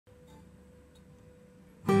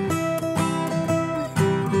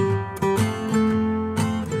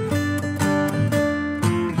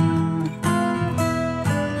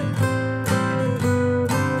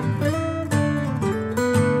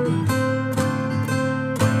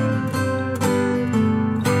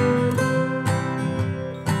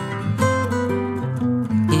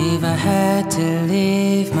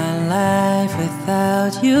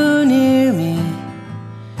Without you near me,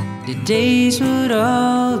 the days would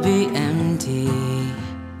all be empty.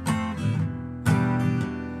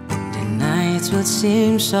 The nights would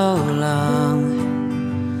seem so long.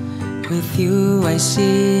 With you I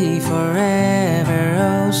see forever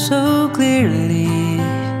oh so clearly.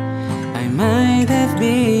 I might have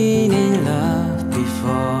been in love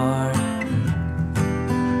before,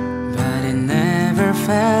 but I never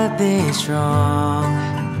felt this strong.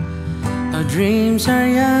 Our dreams are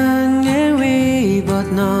young and we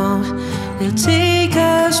both know they'll take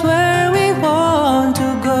us where we want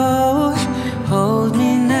to go. Hold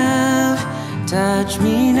me now, touch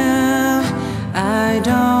me now, I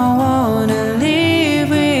don't wanna live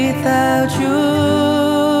without you.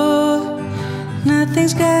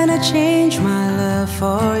 Nothing's gonna change my love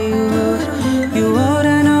for you. You ought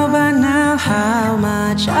to know by now how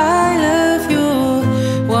much I love you.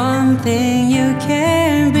 One thing you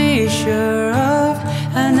can be sure of,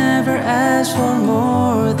 I never ask for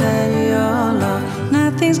more than your love.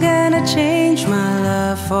 Nothing's gonna change my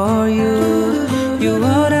love for you. You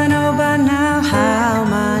ought to know by now how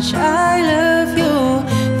much I love you.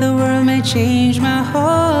 The world may change my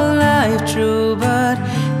whole life true, but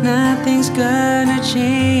nothing's gonna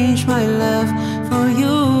change my love for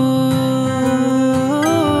you.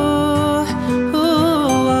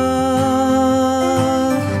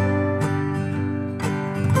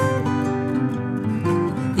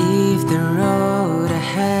 If the road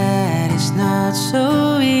ahead is not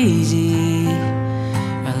so easy,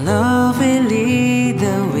 our love will lead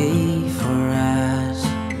the way for us,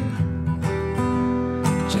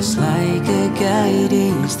 just like a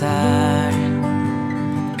guiding star.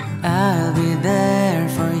 I'll be there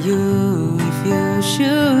for you if you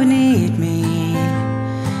should need me.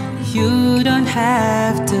 You don't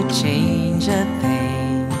have to change a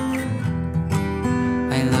thing.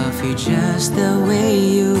 I love you just the way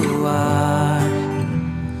you are.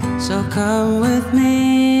 So come with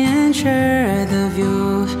me and share the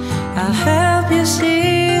view. I'll help you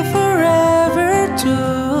see forever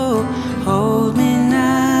too. Hold me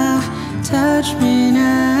now, touch me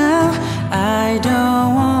now, I don't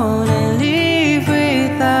wanna live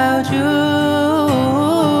without you.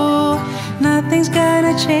 Nothing's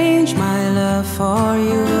gonna change my love for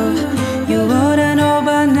you. You ought to know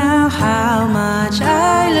by now how much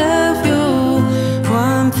I love you.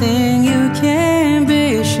 One thing you can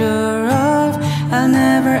be sure of, I'll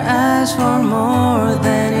never ask for more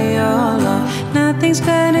than your love. Nothing's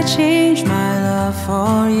gonna change my love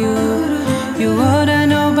for you. You ought to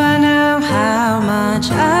know by now how much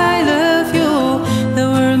I love you. The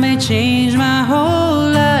world may change my whole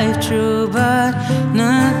life true, but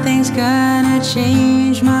nothing's gonna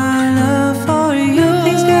change my love for you.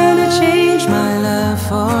 Nothing's gonna change my love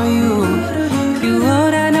for you. You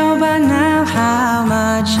ought to know by now how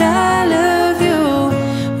much I love you.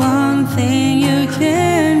 One thing you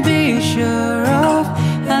can be sure of,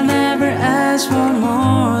 I'll never ask for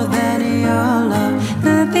more than your love.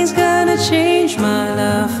 Nothing's gonna change my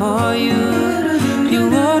love for you. You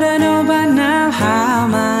ought to know by now how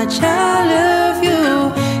much I love you.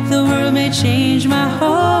 The world may change